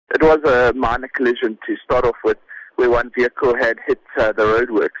It was a minor collision to start off with, where one vehicle had hit the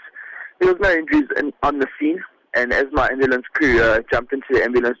roadworks. There was no injuries on the scene, and as my ambulance crew jumped into the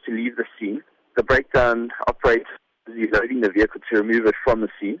ambulance to leave the scene, the breakdown operator was loading the vehicle to remove it from the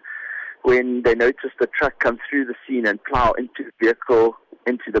scene. When they noticed the truck come through the scene and plow into the vehicle,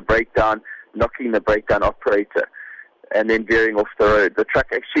 into the breakdown, knocking the breakdown operator, and then veering off the road. The truck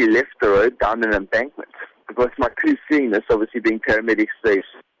actually left the road down an embankment. Because my crew seeing this, obviously being paramedics, they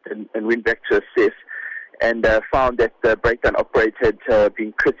and went back to assess and found that the breakdown operator had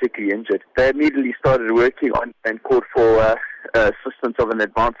been critically injured. They immediately started working on and called for assistance of an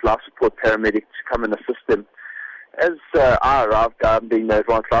advanced life support paramedic to come and assist them. As I arrived, being the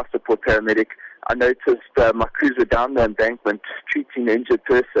advanced life support paramedic, I noticed my crews were down the embankment treating the injured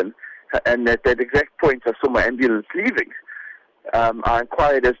person, and at that exact point I saw my ambulance leaving. I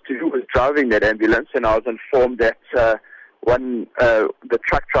inquired as to who was driving that ambulance, and I was informed that the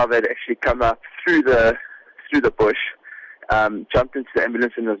truck driver had actually come up through the bush, jumped into the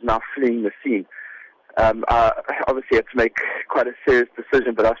ambulance, and was now fleeing the scene. I obviously had to make quite a serious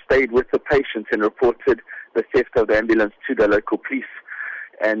decision, but I stayed with the patient and reported the theft of the ambulance to the local police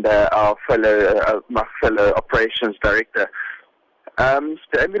and my fellow operations director.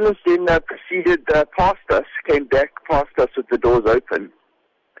 The ambulance then proceeded past us, came back past us with the doors open,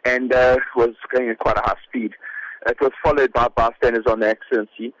 and was going at quite a high speed. It was followed by bystanders on the accident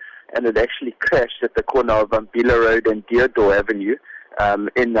scene, and it actually crashed at the corner of Mbilo Road and Deodore Avenue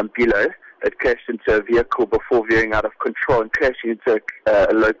in Mbilo. It crashed into a vehicle before veering out of control and crashing into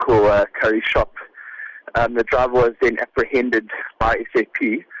a local curry shop. The driver was then apprehended by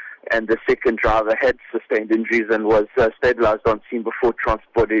SAP, and the second driver had sustained injuries and was stabilized on scene before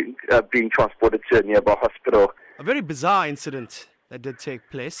being transported to a nearby hospital. A very bizarre incident that did take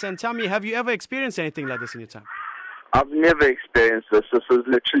place. And tell me, have you ever experienced anything like this in your time? I've never experienced this. This was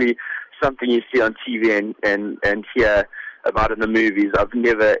literally something you see on TV and hear about in the movies. I've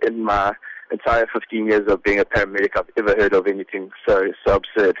never, in my entire 15 years of being a paramedic, I've ever heard of anything so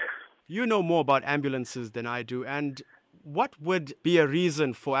absurd. You know more about ambulances than I do, and what would be a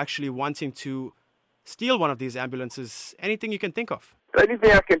reason for actually wanting to steal one of these ambulances? Anything you can think of? The only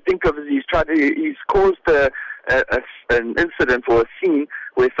thing I can think of is he's caused an incident or a scene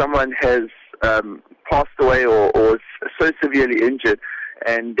where someone has passed away or so severely injured,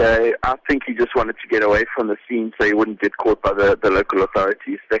 and I think he just wanted to get away from the scene so he wouldn't get caught by the local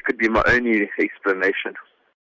authorities. That could be my only explanation.